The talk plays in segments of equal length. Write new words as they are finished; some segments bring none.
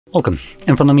Welcome.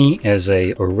 In front of me is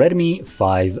a Redmi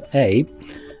A5,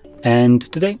 and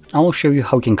today I will show you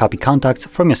how you can copy contacts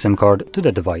from your SIM card to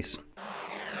the device.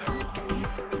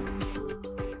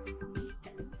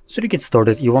 So to get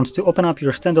started, you want to open up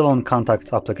your standalone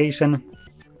contacts application,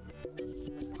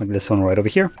 like this one right over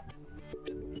here.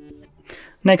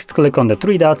 Next, click on the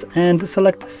three dots and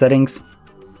select Settings,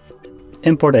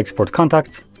 Import Export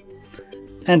Contacts,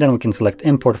 and then we can select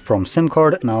Import from SIM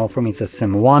card. Now for me it says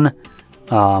SIM1,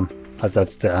 as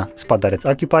that's the spot that it's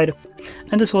occupied,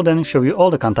 and this will then show you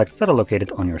all the contacts that are located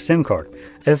on your SIM card.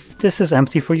 If this is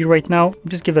empty for you right now,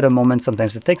 just give it a moment.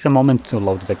 Sometimes it takes a moment to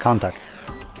load the contacts.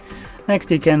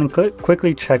 Next, you can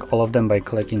quickly check all of them by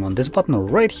clicking on this button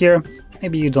right here.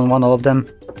 Maybe you don't want all of them,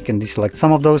 you can deselect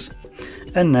some of those,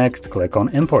 and next click on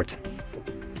Import.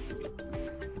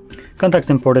 Contacts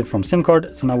imported from SIM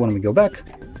card, so now when we go back,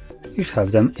 you should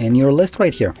have them in your list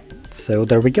right here. So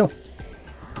there we go.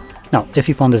 Now, if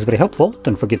you found this very helpful,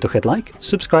 don't forget to hit like,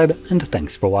 subscribe, and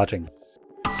thanks for watching.